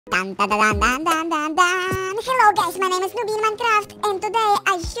Dun, dun, dun, dun, dun, dun, dun. Hello guys, my name is Noob in Minecraft and today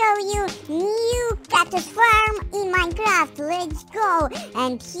I show you new cactus farm in Minecraft. Let's go.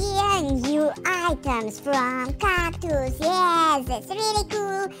 And here new items from cactus. Yes, that's really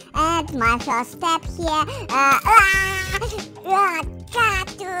cool. And my first step here.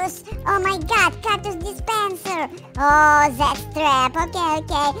 Cactus. Oh my god, cactus dispenser. Oh, that's trap. Okay.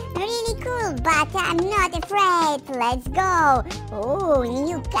 Really cool, but I'm not afraid. Let's go. Oh,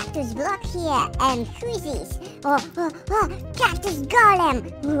 new cactus block here. And who is this? Oh, cactus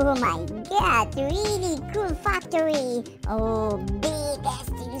golem. Oh my god, really cool factory. Oh,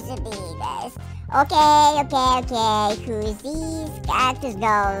 biggest is the biggest. Okay. Who is this? Cactus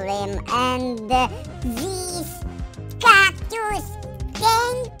golem. And this cactus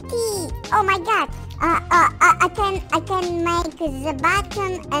dainty. Oh my god. I can make the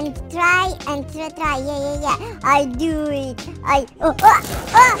button and try. Yeah. I do it. Who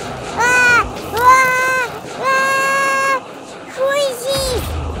is this?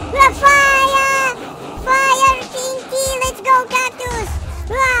 Fire, Tinky. Let's go, cactus.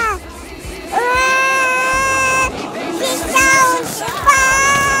 This sounds fire.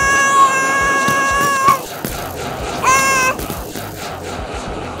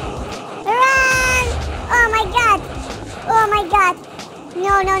 Oh my god.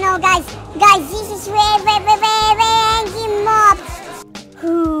 No, guys, this is very angry mob.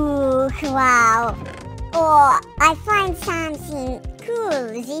 Wow. Oh, I find something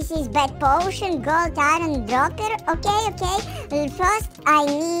cool. This is bad potion, gold, iron, dropper. Okay. First, I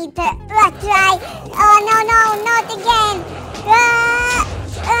need to try. Oh, no, not again.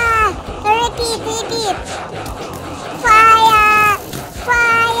 Repeat. Fire.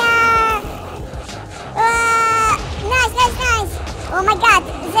 Nice. Oh my god,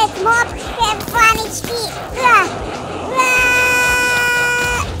 that mob have 1 HP.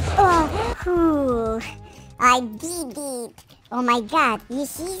 I did it. Oh my god, you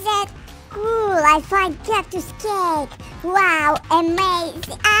see that? Cool, I find cactus cake. Wow,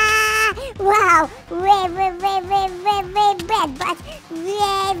 amazing. Wow, very bad, but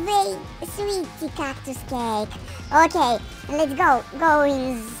very sweet cactus cake. Okay, let's go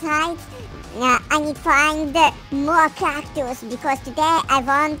inside. I need to find more cactus because today I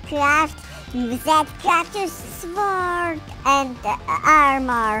want to craft that cactus sword and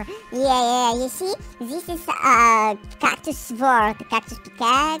armor. Yeah, you see? This is cactus sword, cactus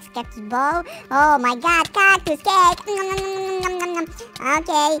pickaxe, cactus bow. Oh my god, cactus cake!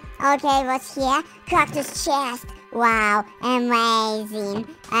 Okay, what's here? Cactus chest. Wow, amazing.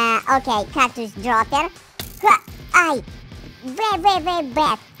 Okay, cactus dropper. Very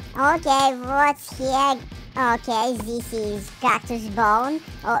bad. Okay, what's here? Okay, this is cactus bone.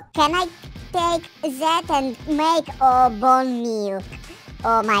 Oh, can I take that and make bone milk?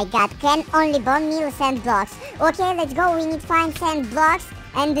 Oh my god, can only bone meal sand blocks. Okay, let's go. We need to find sand blocks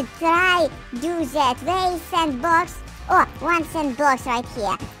and try do that. Where is sand blocks? Oh, 1 sand blocks right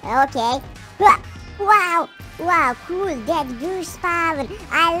here. Okay. Wow, cool, that bush spawn.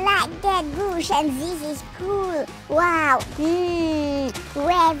 I like that bush and this is cool. Wow, very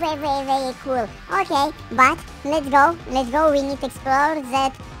cool. Okay, but let's go. We need to explore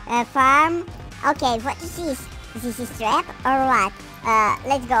that farm. Okay, what is this? This is trap or what?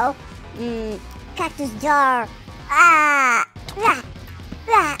 Let's go. Cactus door.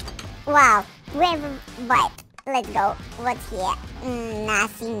 Wow, but let's go. What's here?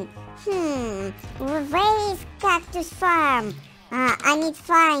 Nothing. Where is cactus farm? I need to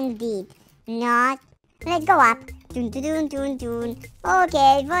find it. Not. Let's go up. Dun.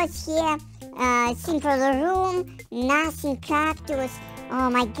 Okay, what's here? Simple room. Nothing cactus. Oh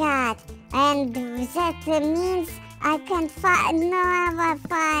my god. And that means I can't never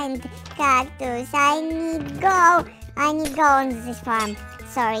find cactus. I need go on this farm.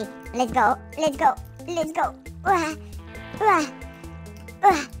 Sorry. Let's go.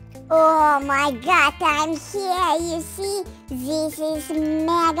 Oh my god, I'm here, you see? This is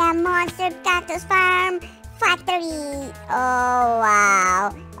Mega Monster Cactus Farm Factory. Oh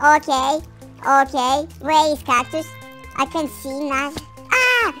wow. Okay. Where is cactus? I can see nothing.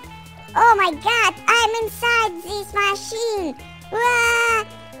 Oh my god, I'm inside this machine. Help.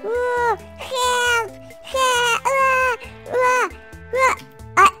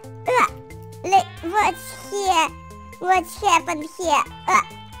 What's here? What's happened here?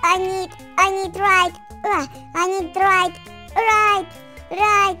 I need right.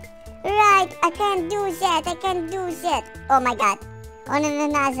 I can't do that. Oh my god. On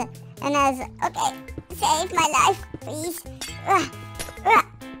another. Okay. Save my life, please.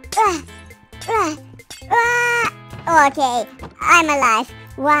 Okay, I'm alive.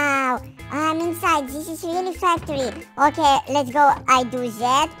 Wow, I'm inside. This is really factory. Okay, let's go. I do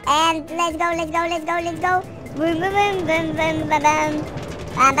that. And let's go, let's go, let's go, let's go. Boom, boom, boom, boom, boom, boom, boom.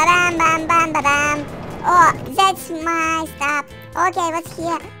 Bam, bam, bam, bam, bam, bam. Oh, that's my stuff. Okay, what's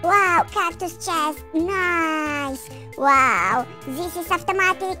here? Wow, cactus chest. Nice. Wow, this is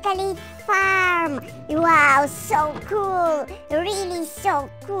automatically farm. Wow, so cool. Really so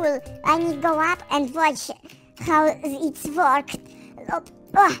cool. I need to go up and watch how it's worked. Oh,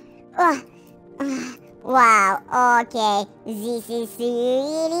 oh, oh. Wow, okay. This is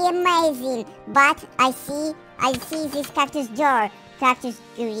really amazing. But I see this cactus door. Cactus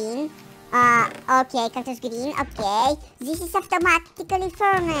green. Okay, cactus green, okay. This is automatically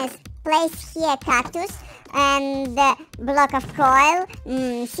furnace. Place here cactus and block of coal,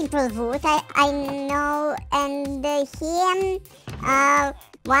 simple wood, I know, and here,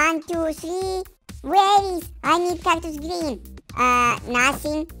 1, 2, 3, where is, I need cactus green,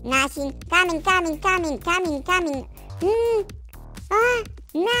 nothing, coming,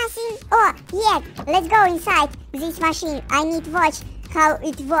 nothing, oh, yeah, let's go inside this machine, I need to watch how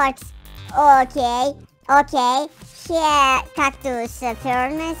it works. Okay, here cactus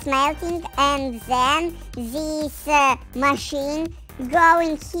furnace melting, and then this machine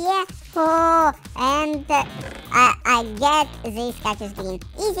going here. Oh, and I get this cactus green.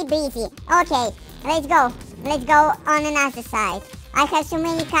 Easy breezy. Okay, let's go on another side. I have so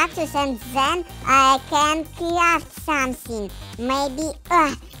many cactus, and then I can craft something. Maybe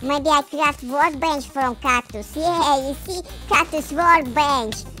I craft workbench from cactus. Yeah, you see, cactus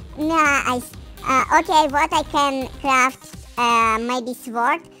workbench. Nice. Okay, what I can craft? Maybe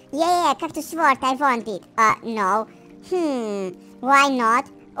sword? Yeah, cactus sword, I want it. No. Why not?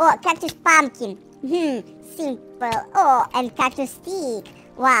 Oh, cactus pumpkin. Simple. Oh, and cactus stick.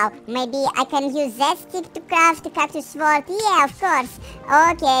 Wow, maybe I can use that stick to craft the cactus sword. Yeah, of course.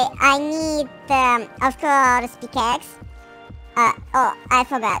 Okay, I need, of course, pickaxe. Oh, I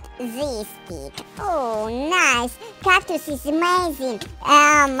forgot. This stick. Oh, nice. Cactus is amazing.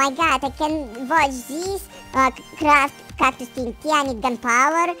 Oh my god, I can watch this. Craft cactus TNT. I need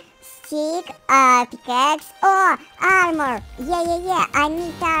gunpowder, stick, pickaxe. Oh, armor. Yeah. I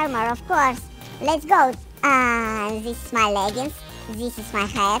need armor, of course. Let's go. This is my leggings. This is my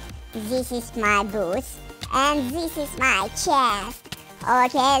hat. This is my boots. And this is my chest.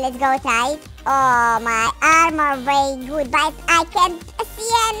 Okay, let's go tight. Oh, my armor very good, but I can't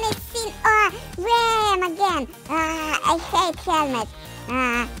see anything. Oh, where am I again? I hate helmet.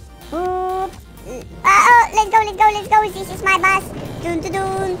 Oh, let's go. This is my bus.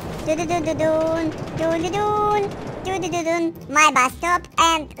 My bus stop,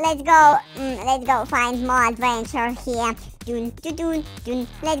 and let's go find more adventure here.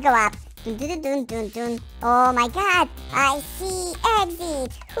 Let's go up. Oh my god, I see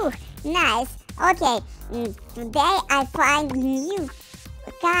exit. Whew, nice. Okay, today I find new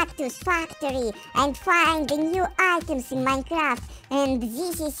cactus factory and find the new items in Minecraft, and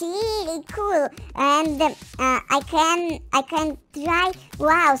this is really cool. And I can try.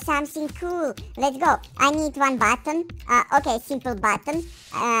 Wow, something cool. Let's go. I need one button. Okay, simple button.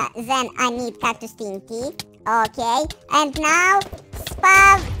 Then I need cactus TNT. Okay, and now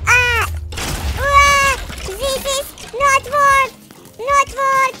spawn. This is not work.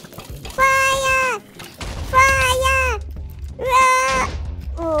 Fire.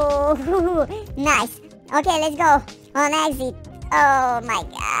 Oh, nice. Okay, let's go on exit. Oh my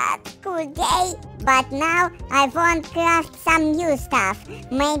god, cool day. But now I want to craft some new stuff.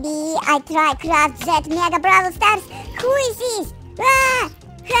 Maybe I try craft that mega Brawl Stars. Who is this?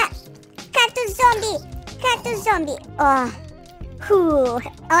 Cactus zombie. Oh. Whew.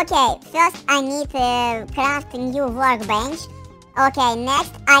 Okay, first I need to craft a new workbench. Okay,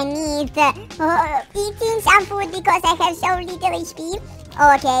 next I need eating some food because I have so little HP.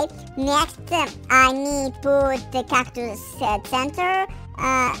 Okay, next I need put the cactus center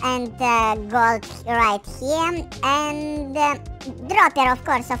and gold right here, and dropper, of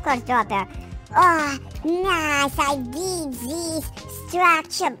course, dropper. Oh, nice, I did this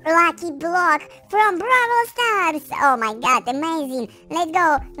structure lucky block from Brawl Stars. Oh my god, amazing. Let's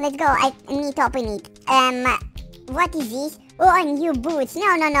go. I need to open it. What is this? Oh, new boots.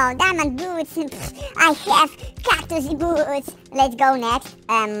 No, diamond boots. I have cactus boots. Let's go next.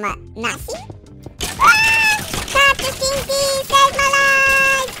 Nothing? Cactus TNT, save my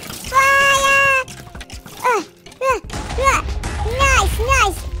life! Fire!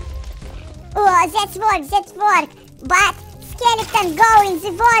 Nice. Oh, that's work. But skeleton go in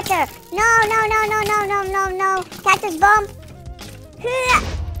the water. No. Cactus bomb.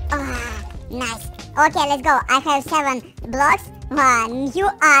 Nice. Okay, let's go. I have 7 blocks. New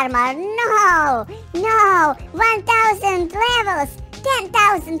armor. No, no. 1,000 levels.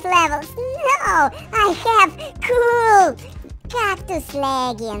 10,000 levels. No, I have cool cactus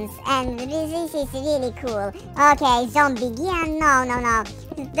leggings, and this is really cool. Okay, zombie gear. No, no, no.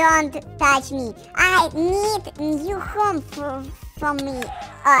 Don't touch me. I need new home for me.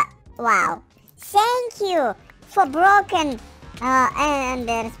 Wow. Thank you for broken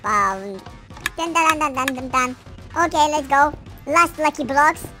ender spawn. Dun, dun, dun, dun, dun, dun. Okay, let's go. Last lucky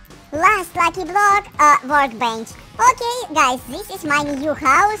blocks. Last lucky block, workbench. Okay, guys, this is my new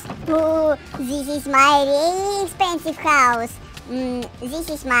house. Ooh, this is my really expensive house. This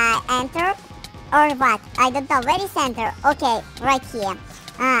is my enter, or what? I don't know. Where is enter? Okay, right here.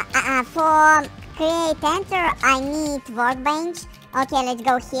 For create enter, I need workbench. Okay, let's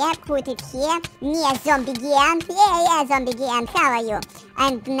go here, put it here, near zombie giant. Yeah, zombie giant, how are you?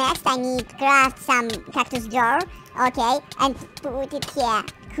 And next I need craft some cactus door. Okay, and put it here.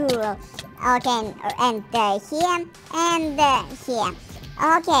 Cool. Okay, and here, and here.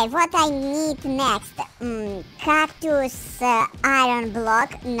 Okay, what I need next? Cactus iron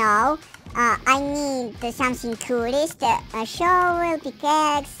block, no. I need something coolest. Shovel,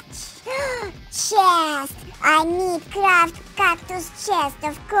 pickaxe, chest. I need craft cactus chest,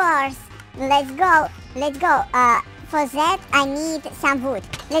 of course. Let's go, let's go. For that I need some wood.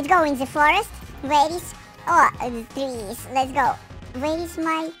 Let's go in the forest. Where is, the trees. Let's go. Where is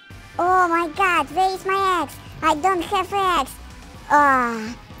my, oh my god, where is my axe? I don't have axe.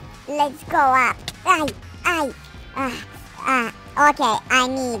 Let's go up. Okay, I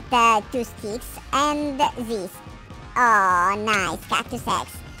need 2 sticks and this. Oh, nice, cactus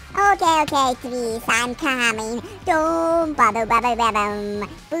axe. Okay, trees, I'm coming. Boom, bubble, bubble, bubble,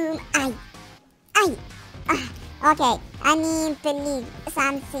 boom, okay, I need to leave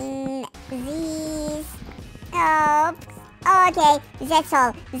something, this. Oops. Okay, that's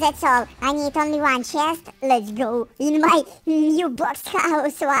all. I need only one chest. Let's go in my new box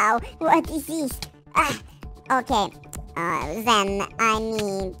house. Wow, what is this? Okay. Then I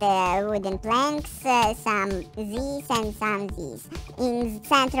need wooden planks, some this and some this. In the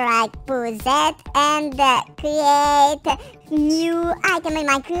center I put that and create new item in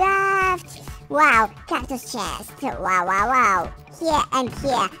Minecraft. Wow, cactus chest. Wow. Here,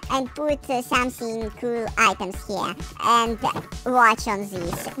 and put something cool items here. And watch on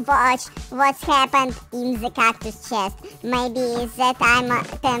this. Watch what's happened in the cactus chest. Maybe that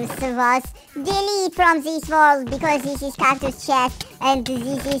items was deleted from this world because this is cactus chest and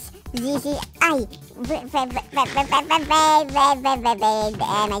this is MHB.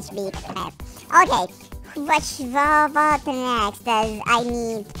 Okay. What next? I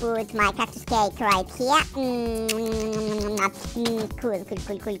need to put my cactus cake right here. Cool.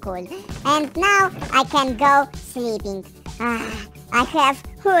 And now I can go sleeping. I have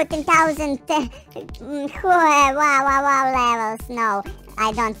 10,000 levels. No,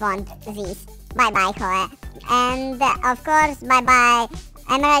 I don't want this. Bye, Hoa. And of course, bye,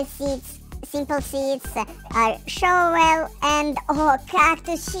 emerald seeds, simple seeds, shovel, and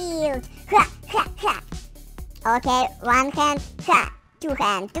cactus shield. Okay, one hand, two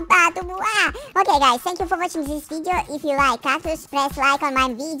hands, Okay guys, thank you for watching this video. If you like cactus, press like on my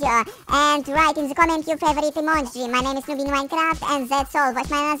video and write in the comment your favorite emoji. My name is Noob in Minecraft and that's all. Watch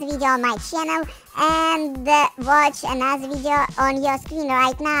my another video on my channel and watch another video on your screen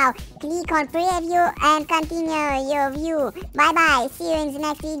right now. Click on preview and continue your view. Bye, see you in the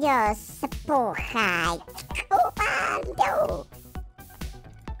next video. Support.